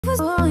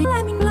Rufus boy,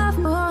 let me love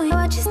boy,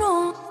 what you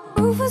know.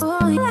 Rufus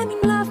boy, let me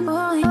love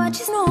boy, what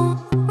you know.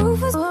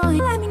 Rufus boy,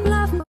 let me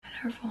love.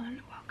 Hello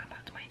everyone, welcome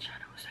back to my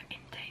channel. So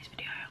in today's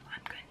video I'm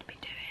going to be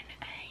doing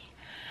a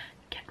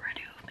get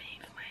ready with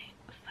me for my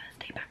first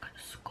day back at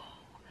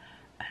school.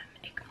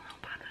 Ignore how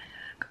bad I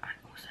look. I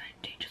also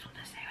do just want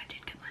to say I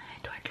did get my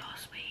hair dyed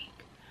last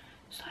week,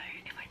 so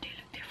if I do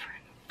look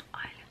different,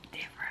 I look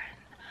different.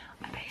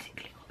 I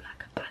basically got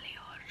like a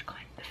balayage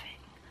kind of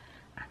thing,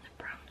 and the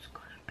brown's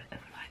got a bit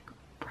of like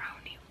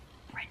brownie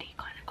reddy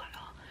kind of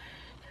colour,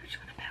 so I'm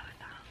just gonna bear with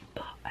that.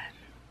 But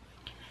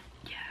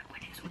yeah, when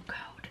it's all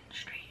curled and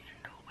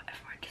straightened or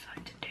whatever I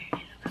decide to do,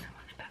 it looks so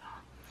much better.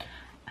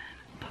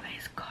 But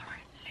it's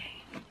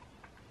currently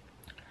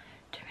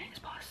 2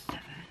 minutes past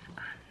 7 and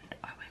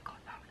I woke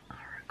up about an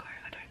hour ago.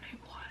 I don't know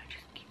why, I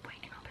just keep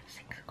waking up at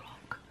 6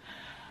 o'clock.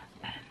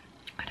 I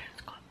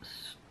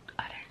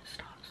don't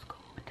start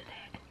school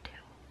today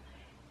until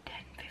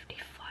 10:55,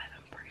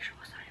 I'm pretty sure,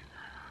 something like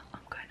that.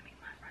 I'm going to meet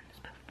my friends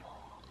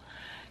before,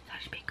 so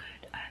that should be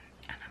good.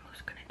 And I'm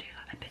also going to do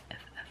like a bit of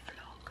a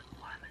vlog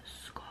while I'm at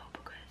school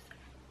because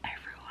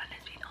everyone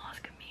has been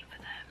asking me for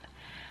them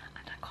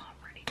and I can't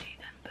really do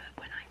them, but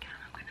when I can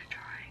I'm going to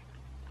try.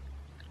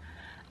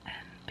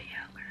 But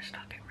yeah, I'm going to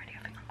start getting ready.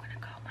 I think I'm going to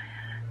curl my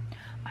hair.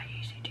 I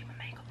usually do my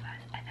makeup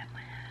first and then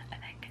my hair and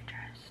then get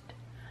dressed,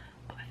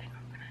 but I think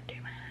I'm going to do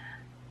my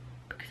hair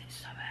because it's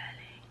so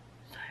early.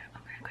 So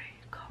I'm going to go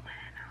curl my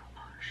hair now.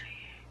 I'll show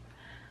you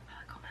how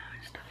I curl my hair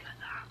and stuff like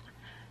that.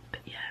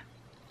 But yeah,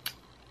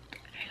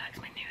 who likes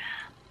my new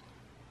hair?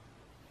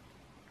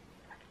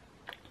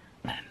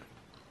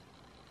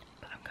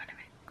 But I'm kind of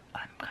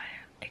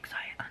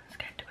excited and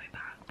scared to go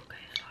back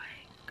because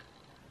like,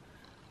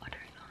 I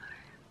don't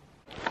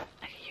know.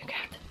 Okay, you're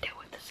gonna have to deal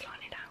with the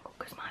slanted angle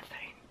because my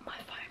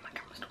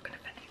camera's not gonna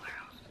fit anywhere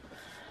else.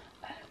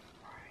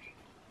 Right.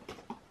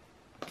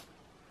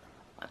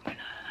 I'm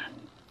gonna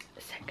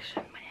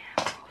section my hair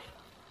off.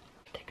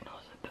 Take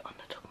another bit on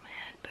the top of my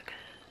head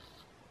because,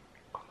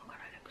 oh my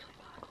god, I look so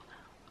bad on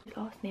that. They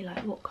asked me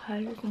like what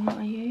colours and what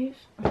I use.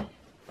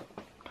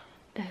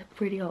 They're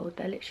pretty old.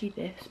 They're literally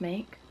this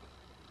make.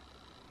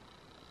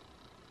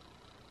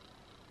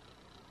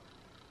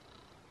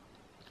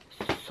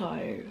 So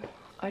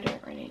I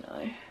don't really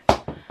know.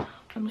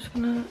 I'm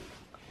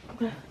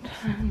gonna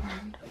turn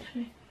around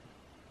actually,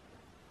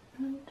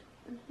 and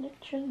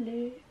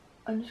literally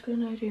I'm just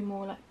gonna do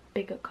more like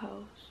bigger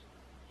curls.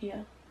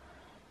 Yeah,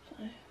 so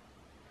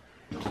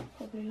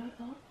probably like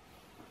that.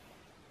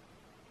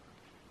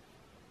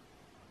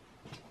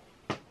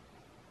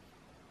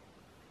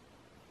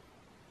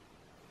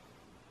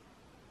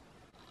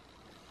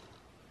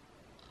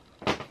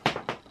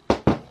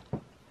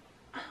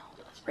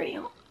 Really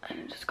hot,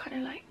 and just kind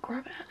of like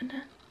grab it, and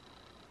then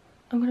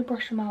I'm gonna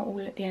brush them out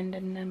all at the end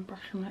and then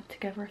brush them like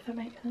together, if that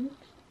makes sense.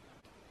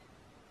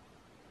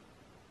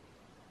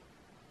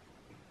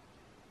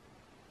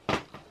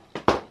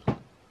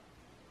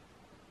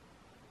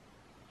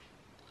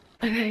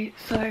 Okay,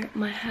 so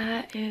my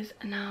hair is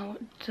now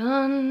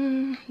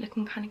done,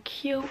 looking kind of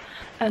cute.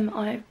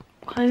 I've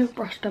kind of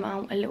brushed them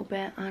out a little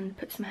bit and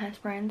put some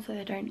hairspray in so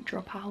they don't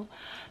drop out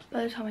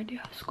by the time I do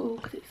have school,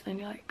 because it's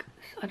only like,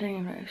 I don't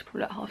even know, it's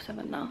probably like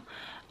 7:30 now.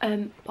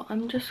 But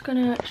I'm just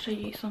gonna show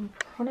you some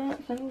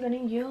products I'm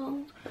gonna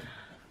use.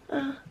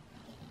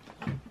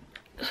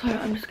 So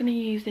I'm just gonna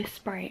use this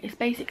spray. It's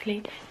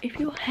basically, if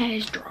your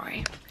hair's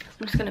dry,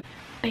 I'm just gonna,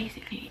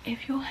 basically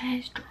if your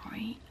hair's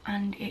dry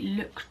and it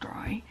looks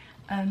dry,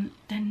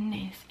 then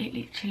this, it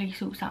literally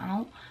sorts that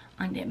out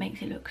and it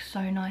makes it look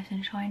so nice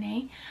and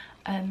shiny.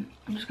 I'm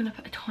just gonna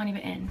put a tiny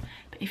bit in,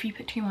 but if you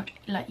put too much,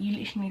 like, you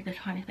literally need the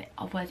tiniest bit,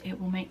 otherwise it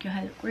will make your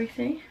hair look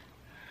greasy.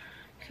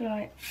 So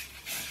like,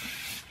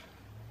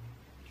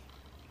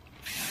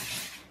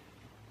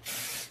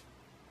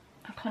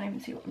 I can't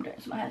even see what I'm doing,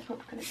 so my hair's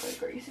probably gonna go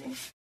greasy.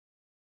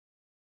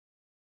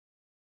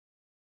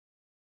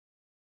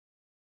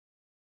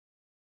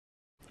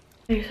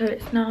 Okay, so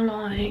it's now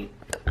like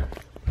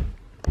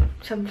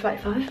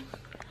 7:45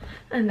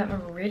 and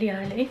I'm really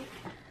early,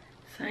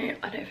 so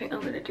I don't think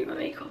I'm gonna do my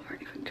makeup or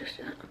anything just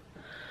yet.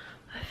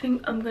 I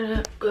think I'm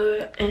gonna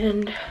go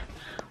and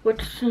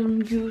watch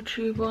some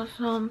YouTube or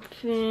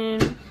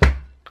something.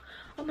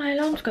 Oh, my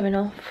alarm's going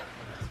off.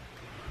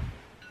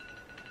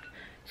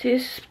 See,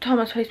 this is the time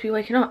I was supposed to be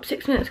waking up.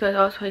 6 minutes ago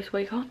I was supposed to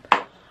wake up,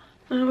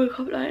 and I woke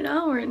up like an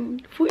hour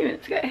and 40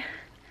 minutes ago.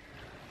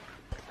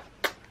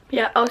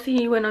 Yeah, I'll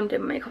see you when I'm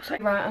doing my makeup. So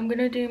right, I'm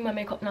gonna do my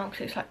makeup now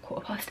because it's like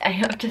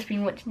 8:15. I've just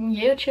been watching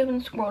YouTube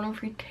and scrolling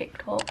through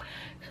TikTok,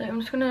 so I'm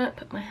just gonna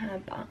put my hair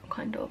back,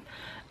 kind of.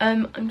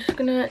 I'm just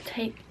gonna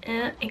take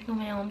it. Ignore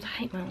my arms. I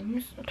hate my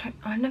arms.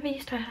 I never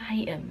used to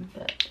hate them,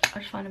 but I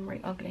just find them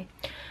really ugly.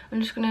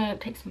 I'm just gonna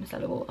take some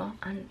micellar water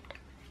and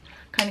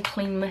kind of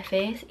clean my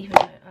face, even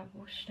though I've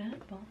washed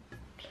it, but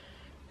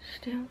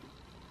still.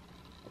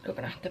 You're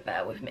gonna have to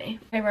bear with me.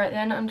 Okay, right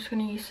then, I'm just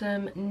gonna use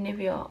some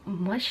Nivea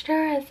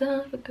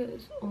moisturizer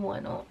because why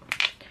not?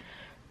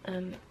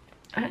 I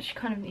actually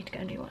kind of need to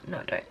get a new one. No,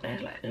 I don't.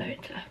 There's like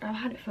loads left. I've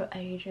had it for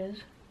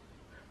ages.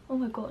 Oh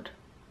my god.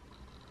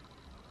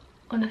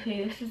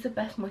 Honestly, this is the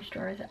best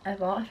moisturiser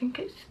ever. I think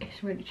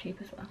it's really cheap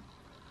as well.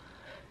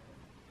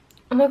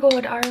 Oh my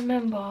god, I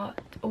remember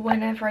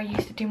whenever I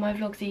used to do my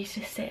vlogs, I used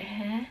to sit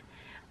here.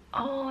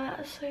 Oh,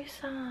 that's so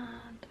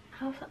sad.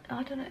 How's that?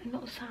 I don't know,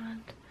 not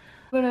sad.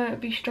 I'm gonna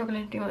be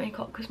struggling to do my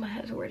makeup because my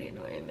hair's already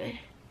annoying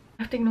me.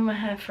 I have to ignore my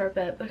hair for a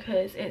bit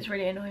because it's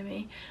really annoying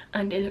me,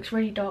 and it looks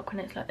really dark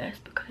when it's like this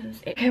because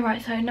okay,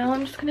 right, so now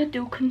I'm just gonna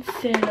do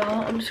concealer.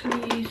 I'm just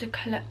gonna use the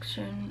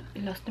collection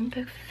Lust and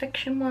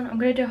Perfection one. I'm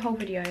gonna do a whole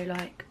video,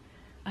 like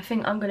I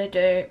think I'm gonna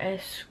do a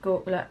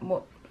school, like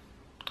what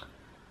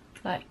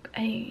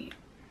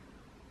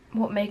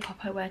makeup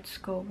I wear to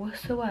school.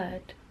 What's the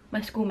word?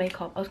 My school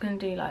makeup. I was gonna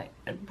do like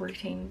a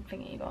routine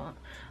thingy, but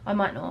I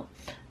might not.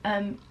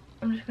 I'm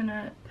just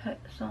gonna put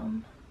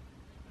some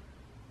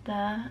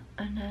there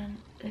and then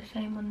the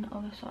same on the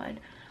other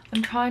side.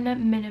 I'm trying to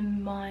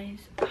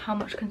minimize how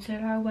much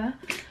concealer I wear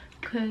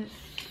because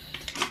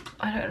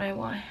I don't know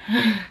why.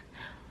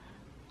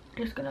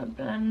 Just gonna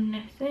blend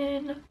this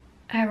in.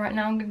 Right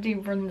now I'm gonna do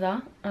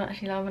bronzer. I'm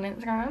actually live on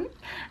Instagram.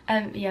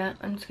 Yeah,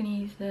 I'm just gonna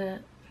use the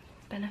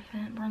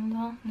Benefit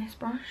bronzer in this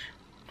brush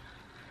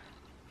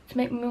to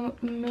make me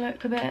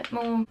look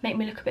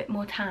a bit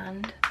more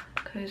tanned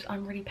because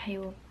I'm really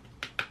pale.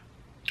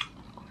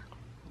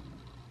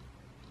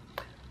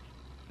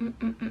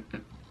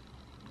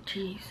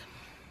 Jeez.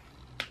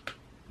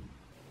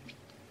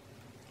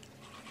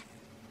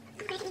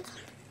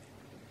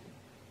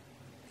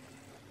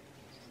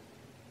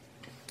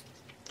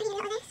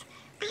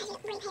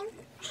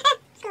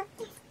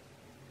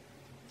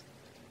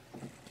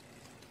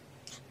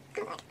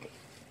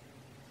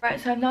 Right,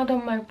 so I've now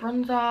done my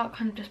bronzer,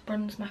 kind of just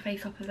bronzed my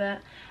face up a bit,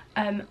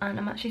 and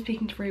I'm actually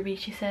speaking to Ruby.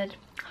 She said,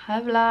 hi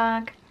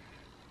vlog.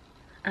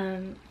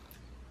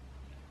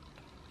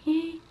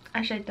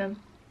 I showed them.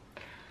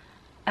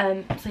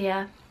 So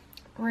yeah,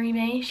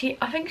 Ruby,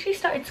 I think she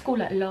started school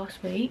like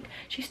last week.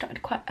 She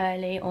started quite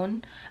early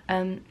on,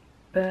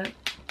 but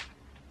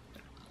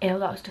ew,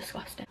 that was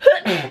disgusting.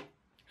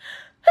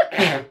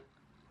 I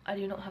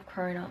do not have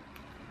corona.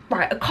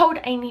 Right, a cold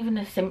ain't even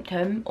a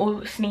symptom,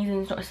 or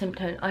sneezing is not a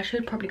symptom. I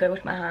should probably go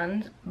wash my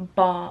hands,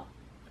 but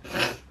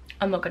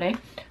I'm not gonna.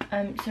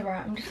 So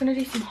right, I'm just gonna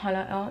do some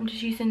highlighter. I'm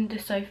just using the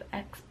Sof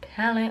X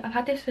palette. I've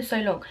had this for so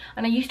long,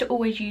 and I used to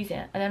always use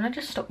it, and then I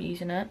just stopped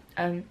using it.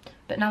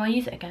 But now I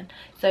use it again.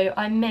 So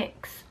I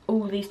mix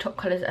all these top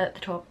colours at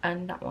the top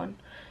and that one.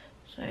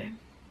 So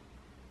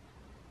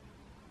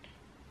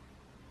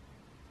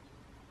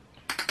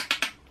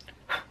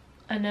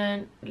and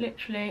then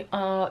literally,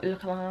 look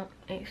at that.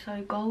 It's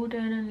so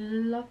golden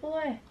and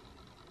lovely.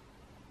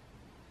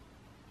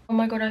 Oh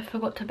my god, I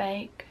forgot to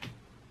bake.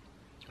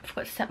 I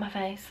forgot to set my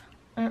face.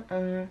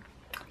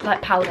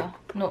 Like powder,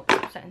 not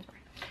setting spray.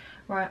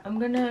 Right, I'm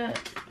gonna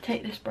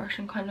take this brush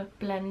and kind of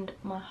blend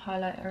my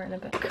highlighter in a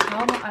bit.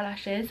 Curl my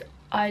eyelashes.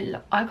 I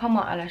curl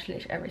my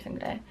eyelashes every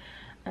single day.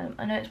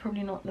 I know it's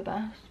probably not the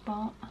best,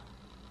 but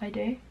I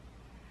do.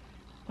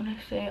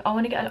 Honestly, I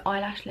want to get an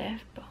eyelash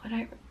lift, but I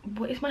don't.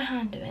 What is my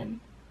hand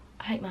doing?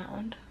 I hate my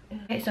hand.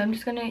 Okay, so I'm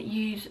just gonna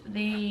use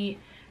the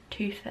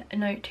Too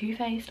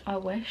Faced, I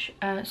wish,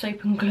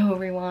 Soap and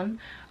Glory one.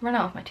 I ran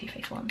out of my Too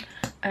Faced one,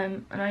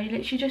 and I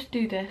literally just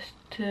do this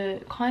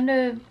to kind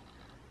of,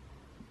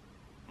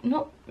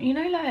 not, you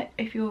know, like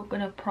if you're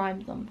gonna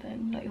prime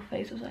something, like your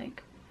face or something.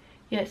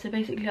 Yeah, so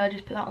basically I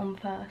just put that on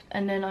first,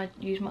 and then I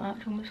use my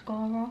actual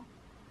mascara.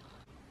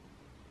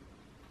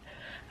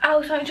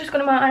 Ow, something's just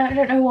gone out and I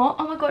don't know what.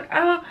 Oh my god,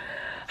 ow.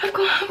 I've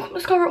got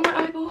mascara on my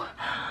eyeball.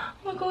 Oh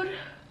my god.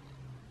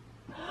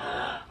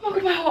 Oh my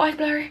god, my whole eye's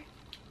blurry.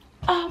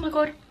 Oh my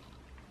god.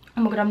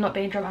 Oh my god, I'm not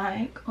being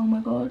dramatic. Oh my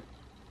god.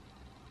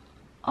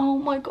 Oh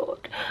my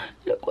god.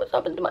 Look what's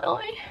happened to my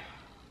eye.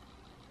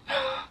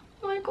 Oh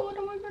my god,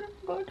 oh my god, oh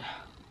my god.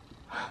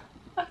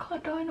 I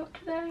can't die, not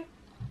today.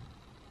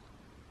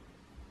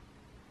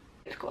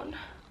 It's gone.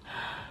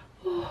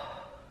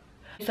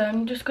 So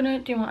I'm just gonna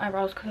do my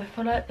eyebrows because I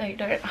feel like they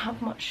don't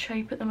have much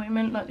shape at the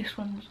moment. Like this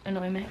one's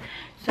annoying me.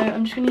 So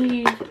I'm just gonna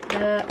use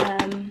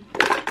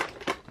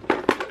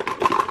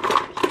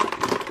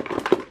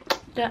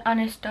the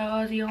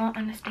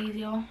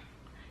Anastasia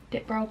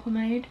Dip Brow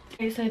Pomade.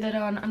 Okay, so they're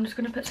done. I'm just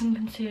gonna put some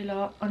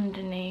concealer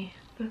underneath,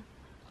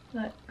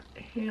 like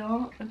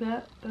here a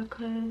bit,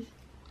 because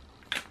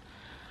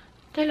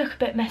they look a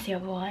bit messy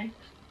otherwise.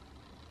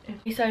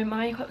 Okay, so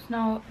my makeup's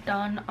now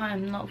done.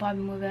 I'm not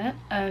vibing with it.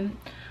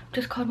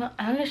 Just curled my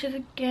eyelashes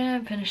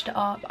again, finished it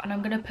up, and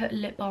I'm gonna put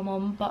lip balm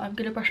on, but I'm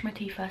gonna brush my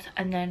teeth first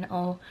and then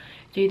I'll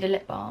do the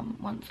lip balm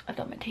once I've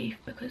done my teeth,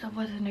 because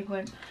otherwise there's no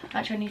point.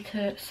 Actually, I need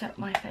to set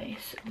my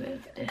face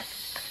with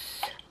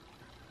this.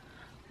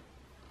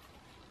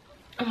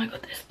 Oh my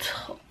god, this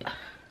top.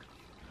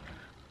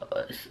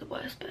 Oh, this is the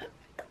worst bit.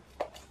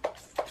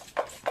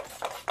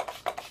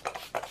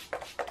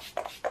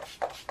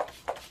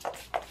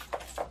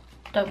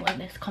 Don't want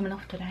this coming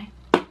off today.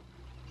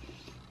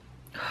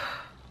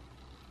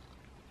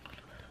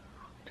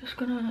 Just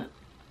gonna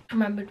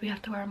remembered we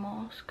have to wear a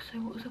mask, so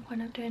what was the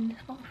point of doing this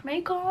much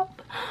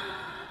makeup?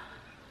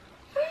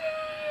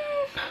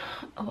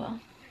 Oh well.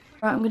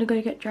 Right, I'm gonna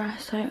go get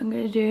dressed, so I'm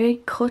gonna do a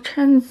quick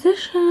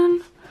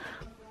transition.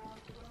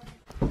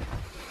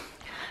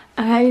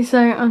 Okay, so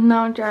I'm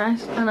now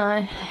dressed and I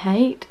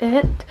hate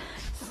it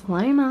so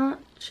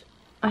much.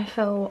 I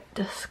feel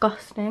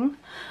disgusting.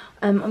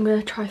 I'm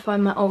gonna try to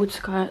find my old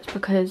skirts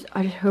because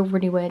I just feel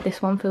really weird.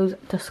 This one feels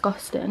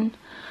disgusting.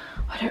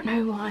 I don't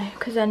know why,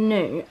 because they're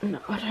new. No,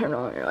 I don't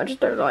know, I just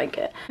don't like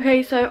it.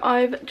 Okay, so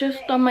I've just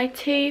done my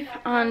teeth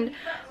and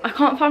I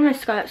can't find my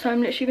skirt, so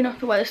I'm literally gonna have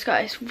to wear the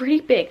skirt. It's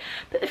really big.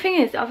 But the thing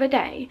is, the other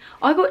day,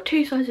 I got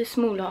 2 sizes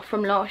smaller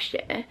from last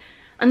year.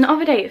 And the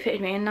other day it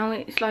fitted me and now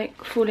it's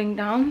like falling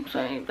down,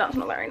 so that's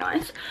not very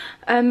nice.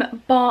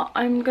 But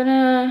I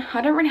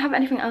don't really have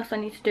anything else I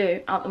need to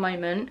do at the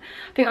moment.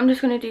 I think I'm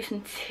just gonna do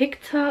some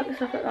TikTok and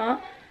stuff like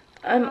that.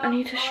 I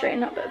need to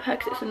straighten up a bit of hair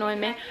because it's annoying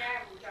me.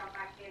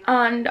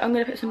 And I'm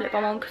gonna put some lip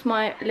balm on because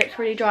my lips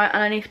are really dry,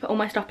 and I need to put all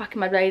my stuff back in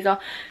my blazer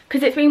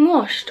because it's been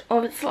washed,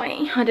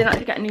 obviously. I didn't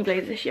actually get a new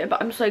blazer this year,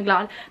 but I'm so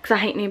glad because I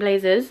hate new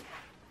blazers.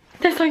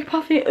 They're so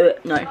puffy.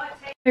 No.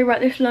 Okay, right,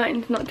 this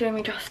lighting's not doing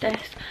me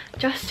justice.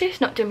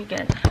 Not doing me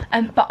good.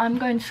 But I'm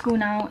going to school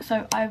now,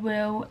 so I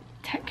will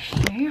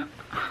text you.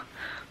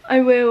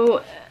 I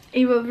will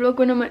either vlog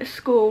when I'm at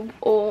school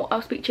or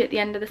I'll speak to you at the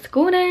end of the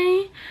school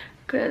day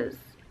because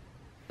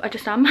I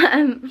just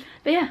am.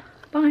 But yeah,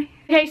 bye.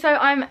 Okay, so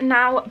I'm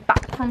now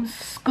back from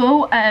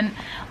school.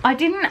 I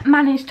didn't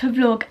manage to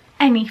vlog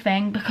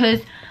anything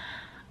because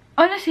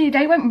honestly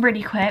they went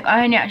really quick.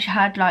 I only actually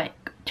had like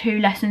 2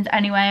 lessons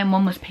anyway and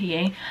 1 was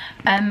PE,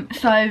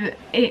 so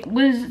there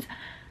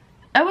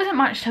wasn't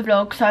much to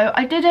vlog, so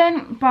I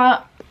didn't.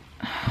 But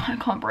I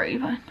can't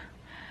breathe, I'm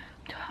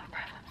too out of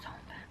breath, I'm so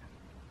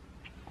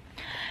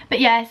unfit. But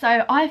yeah,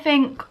 so I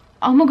think,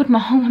 oh my god, my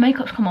whole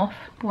makeup's come off.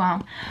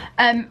 Wow.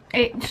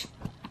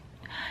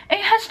 It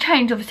has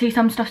changed, obviously.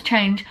 Some stuff's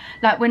changed,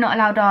 like we're not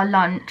allowed our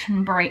lunch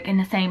and break in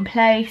the same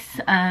place.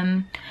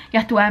 You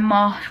have to wear a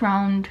mask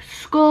around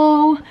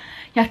school.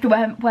 You have to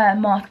wear a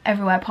mask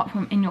everywhere apart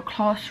from in your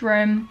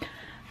classroom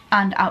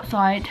and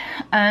outside.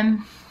 I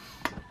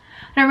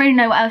don't really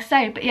know what else to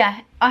say, but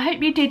yeah, I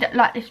hope you did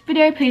like this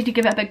video. Please do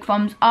give it a big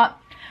thumbs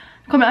up.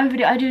 Comment on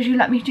video ideas you'd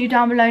like me to do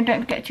down below, and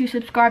don't forget to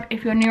subscribe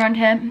if you're new around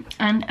here.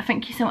 And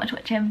thank you so much for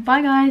watching.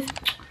 Bye guys.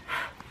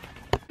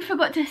 I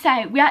forgot to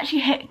say, we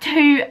actually hit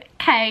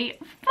 2k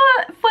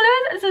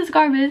followers and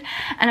subscribers,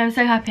 and I'm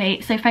so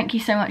happy. So thank you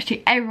so much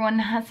to everyone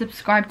that has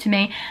subscribed to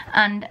me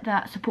and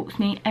that supports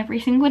me every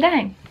single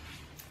day.